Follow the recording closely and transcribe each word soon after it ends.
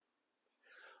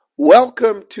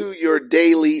Welcome to your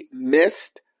daily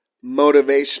missed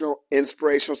motivational,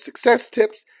 inspirational success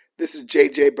tips. This is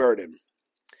JJ Burden.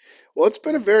 Well, it's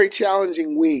been a very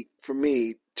challenging week for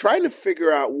me trying to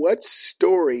figure out what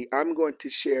story I'm going to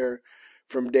share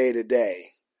from day to day.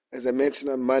 As I mentioned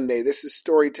on Monday, this is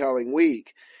storytelling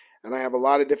week, and I have a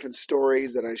lot of different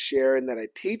stories that I share and that I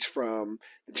teach from.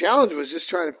 The challenge was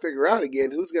just trying to figure out again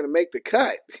who's going to make the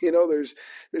cut. There's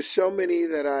so many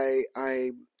that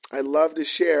I love to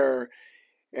share,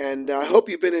 and I hope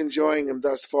you've been enjoying them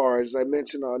thus far. As I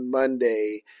mentioned on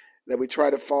Monday, that we try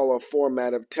to follow a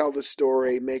format of tell the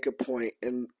story, make a point,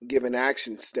 and give an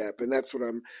action step. And that's what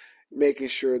I'm making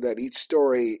sure that each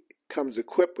story comes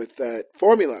equipped with that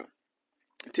formula.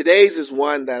 Today's is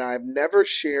one that I've never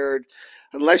shared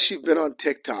unless you've been on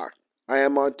TikTok. I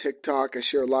am on TikTok. I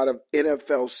share a lot of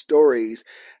NFL stories,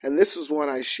 and this was one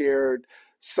I shared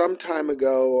some time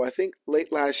ago, I think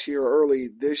late last year or early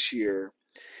this year.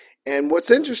 And what's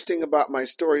interesting about my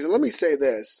stories, and let me say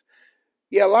this,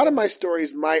 a lot of my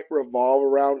stories might revolve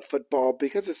around football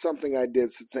because it's something I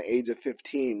did since the age of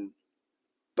 15,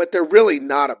 but they're really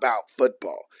not about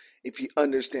football, if you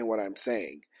understand what I'm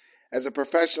saying. As a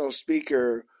professional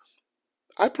speaker,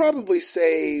 I probably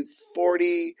say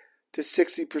 40 to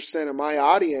 60% of my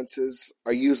audiences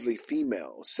are usually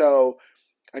female. So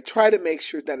I try to make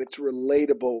sure that it's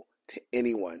relatable to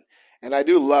anyone. And I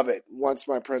do love it once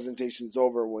my presentation's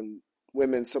over when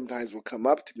women sometimes will come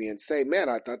up to me and say, man,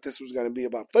 I thought this was going to be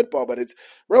about football, but it's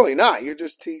really not. You're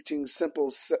just teaching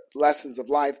simple lessons of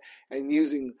life and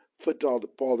using football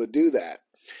to do that.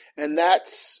 And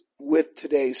that's with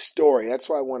today's story. That's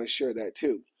why I want to share that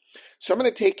too. So I'm going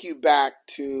to take you back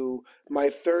to my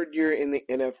third year in the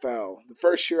NFL. The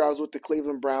first year I was with the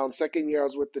Cleveland Browns. Second year I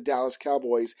was with the Dallas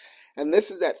Cowboys. And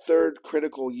this is that third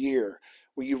critical year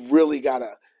where you've really got to,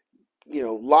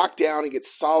 lock down and get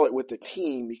solid with the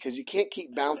team because you can't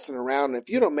keep bouncing around. And if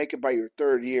you don't make it by your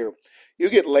third year, you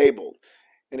get labeled.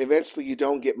 And eventually you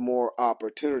don't get more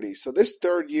opportunities. So this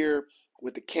third year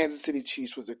with the Kansas City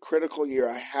Chiefs was a critical year.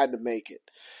 I had to make it.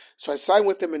 So I signed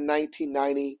with them in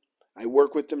 1990. I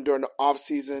worked with them during the off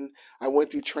season. I went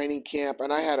through training camp,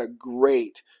 and I had a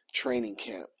great training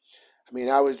camp. I mean,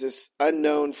 I was this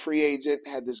unknown free agent,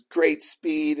 had this great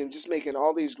speed, and just making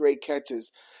all these great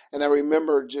catches. And I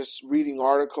remember just reading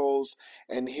articles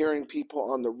and hearing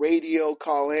people on the radio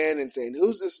call in and saying,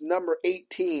 who's this number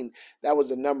 18? That was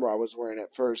the number I was wearing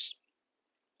at first.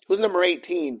 Who's number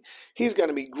 18? He's going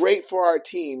to be great for our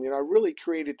team. I really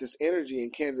created this energy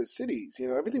in Kansas City.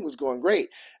 Everything was going great.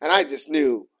 And I just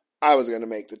knew I was going to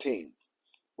make the team.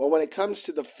 Well, when it comes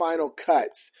to the final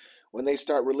cuts, when they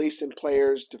start releasing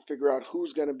players to figure out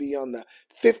who's going to be on the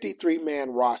 53-man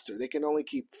roster, they can only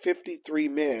keep 53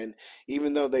 men,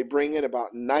 even though they bring in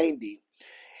about 90.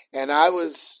 And it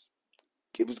was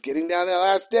getting down to the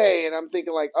last day, and I'm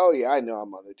thinking like, oh yeah, I know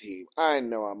I'm on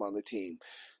the team.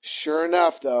 Sure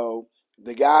enough, though,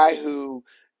 the guy who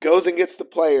goes and gets the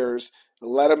players,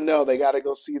 let them know they got to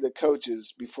go see the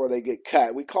coaches before they get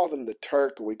cut. We call them the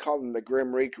Turk, or we call them the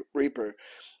Grim Reaper.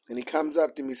 And he comes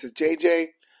up to me and says, JJ,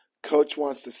 coach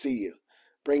wants to see you.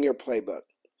 Bring your playbook.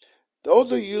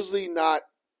 Those are usually not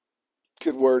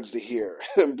good words to hear.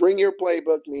 Bring your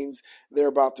playbook means they're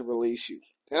about to release you.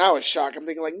 And I was shocked. I'm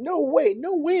thinking like, no way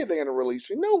are they going to release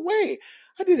me. No way.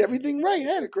 I did everything right.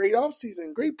 I had a great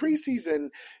offseason, great preseason.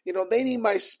 They need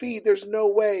my speed. There's no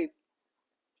way.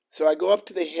 So I go up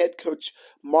to the head coach,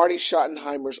 Marty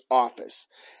Schottenheimer's office,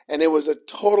 and it was a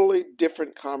totally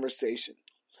different conversation.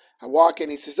 I walk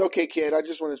in, he says, okay, kid, I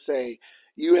just want to say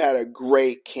you had a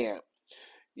great camp.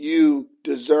 You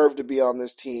deserve to be on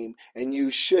this team, and you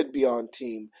should be on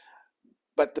team.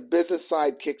 But the business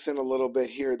side kicks in a little bit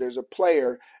here. There's a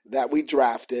player that we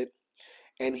drafted,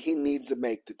 and he needs to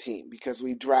make the team because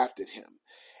we drafted him.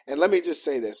 And let me just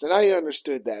say this, and I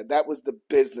understood that. That was the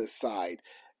business side.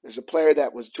 There's a player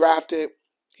that was drafted.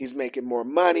 He's making more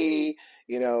money.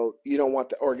 You don't want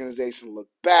the organization to look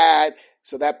bad.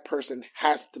 So that person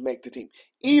has to make the team,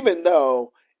 even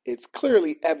though it's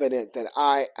clearly evident that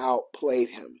I outplayed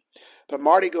him. But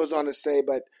Marty goes on to say,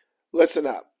 but listen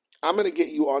up. I'm going to get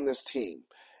you on this team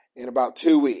in about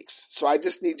 2 weeks. So I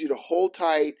just need you to hold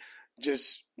tight.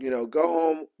 Just, go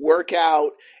home, work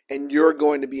out, and you're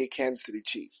going to be a Kansas City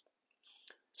Chief.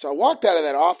 So I walked out of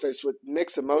that office with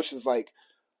mixed emotions like,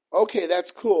 okay,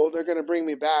 that's cool. They're going to bring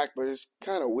me back, but it's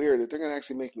kind of weird that they're going to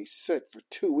actually make me sit for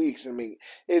 2 weeks. I mean,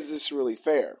 is this really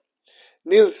fair?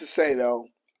 Needless to say, though,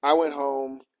 I went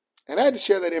home and I had to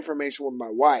share that information with my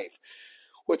wife,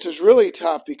 which was really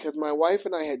tough because my wife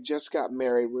and I had just got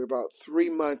married. We were about 3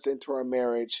 months into our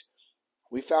marriage.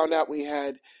 We found out we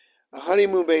had a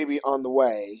honeymoon baby on the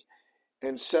way,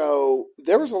 And so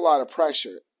there was a lot of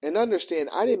pressure. And understand,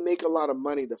 I didn't make a lot of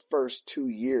money the first 2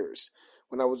 years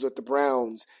when I was with the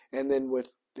Browns and then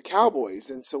with the Cowboys.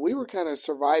 And so we were kind of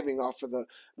surviving off of the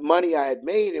money I had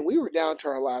made, and we were down to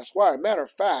our last wire. Matter of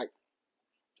fact,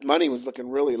 money was looking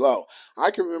really low.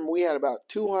 I can remember we had about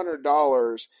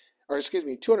 $200, or excuse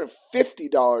me,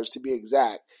 $250 to be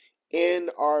exact, in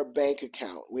our bank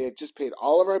account. We had just paid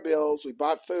all of our bills. We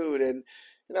bought food, and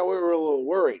we were a little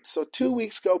worried. So 2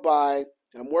 weeks go by.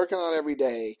 I'm working on every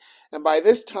day, and by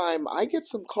this time, I get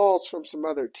some calls from some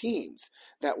other teams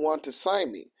that want to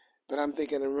sign me. But I'm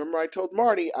thinking, and remember I told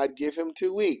Marty I'd give him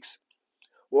 2 weeks.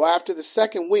 Well, after the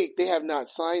second week, they have not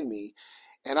signed me.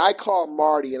 And I call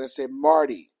Marty and I say,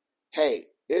 Marty, hey,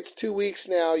 it's 2 weeks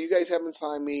now. You guys haven't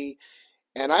signed me.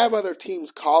 And I have other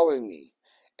teams calling me.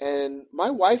 And my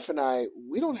wife and I,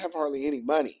 we don't have hardly any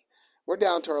money. We're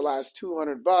down to our last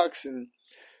 $200. And,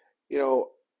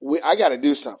 I got to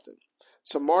do something.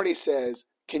 So Marty says,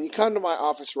 can you come to my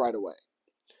office right away?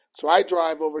 So I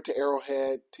drive over to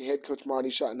Arrowhead to head coach Marty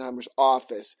Schottenheimer's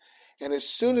office. And as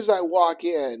soon as I walk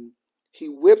in, he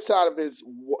whips out his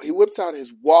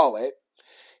wallet.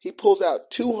 He pulls out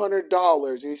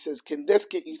 $200 and he says, can this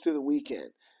get you through the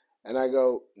weekend? And I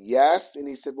go, yes. And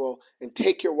he said, well, and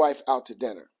take your wife out to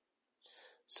dinner.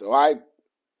 So I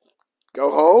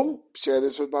go home, share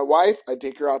this with my wife. I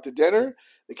take her out to dinner.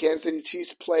 The Kansas City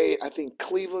Chiefs played, I think,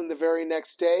 Cleveland the very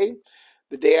next day.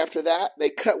 The day after that, they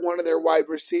cut one of their wide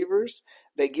receivers.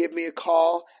 They give me a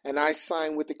call, and I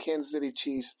sign with the Kansas City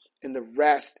Chiefs, and the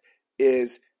rest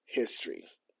is history.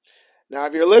 Now,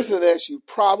 if you're listening to this, you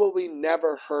probably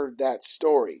never heard that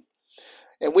story.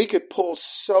 And we could pull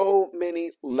so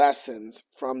many lessons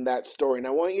from that story. And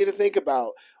I want you to think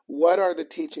about, what are the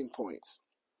teaching points?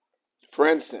 For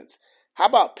instance, how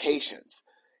about patience?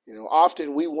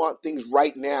 Often we want things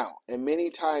right now. And many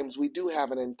times we do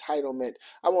have an entitlement.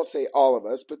 I won't say all of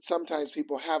us, but sometimes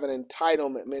people have an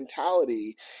entitlement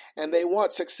mentality and they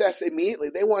want success immediately.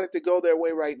 They want it to go their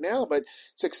way right now. But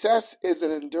success is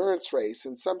an endurance race.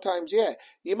 And sometimes,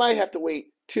 you might have to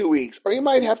wait 2 weeks, or you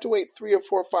might have to wait 3 or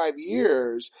 4 or 5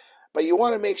 years. But you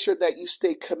want to make sure that you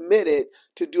stay committed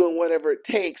to doing whatever it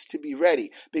takes to be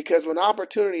ready. Because when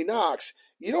opportunity knocks,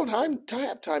 you don't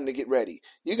have time to get ready.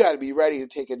 You got to be ready to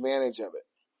take advantage of it.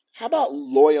 How about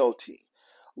loyalty?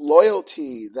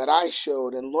 Loyalty that I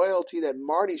showed and loyalty that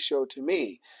Marty showed to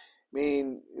me. I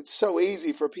mean, it's so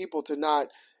easy for people to not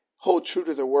hold true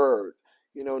to their word,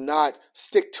 not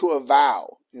stick to a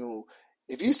vow.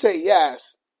 If you say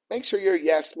yes, make sure your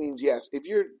yes means yes. If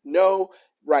you're no,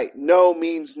 right, no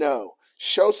means no.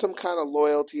 Show some kind of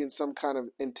loyalty and some kind of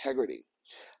integrity.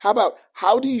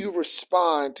 How do you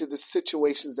respond to the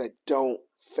situations that don't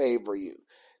favor you,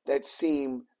 that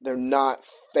seem they're not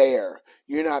fair?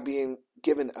 You're not being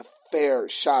given a fair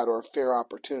shot or a fair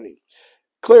opportunity.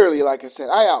 Clearly, like I said,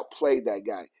 I outplayed that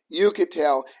guy. You could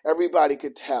tell, everybody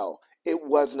could tell, it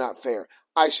was not fair.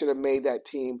 I should have made that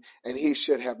team and he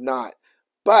should have not.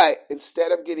 But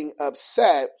instead of getting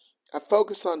upset, I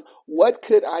focus on, what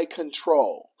could I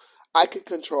control? I could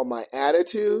control my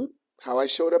attitude, how I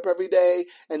showed up every day,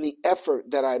 and the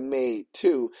effort that I made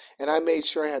too. And I made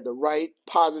sure I had the right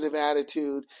positive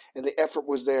attitude and the effort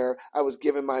was there. I was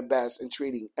giving my best and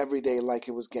treating every day like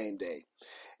it was game day.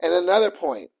 And another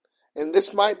point, and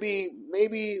this might be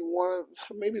maybe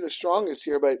the strongest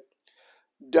here, but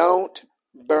don't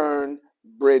burn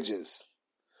bridges.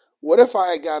 What if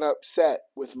I got upset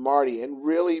with Marty and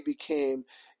really became,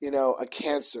 a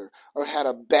cancer, or had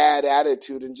a bad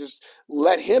attitude and just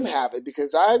let him have it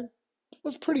because I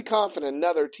was pretty confident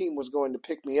another team was going to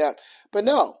pick me up. But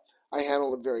no, I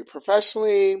handled it very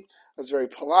professionally. I was very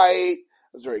polite.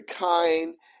 I was very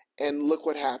kind. And look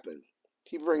what happened.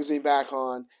 He brings me back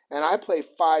on, and I play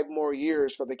 5 more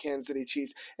years for the Kansas City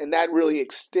Chiefs, and that really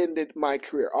extended my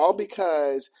career, all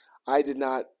because I did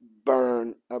not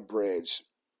burn a bridge.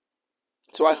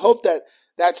 So I hope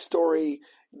that story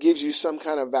gives you some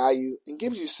kind of value and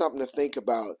gives you something to think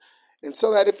about. And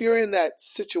so that if you're in that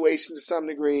situation to some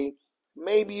degree,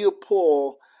 maybe you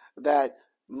pull that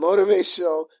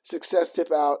motivational success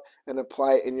tip out and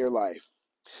apply it in your life.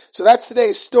 So that's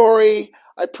today's story.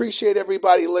 I appreciate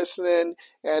everybody listening.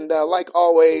 And like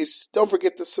always, don't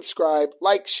forget to subscribe,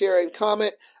 like, share, and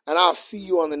comment. And I'll see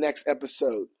you on the next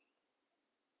episode.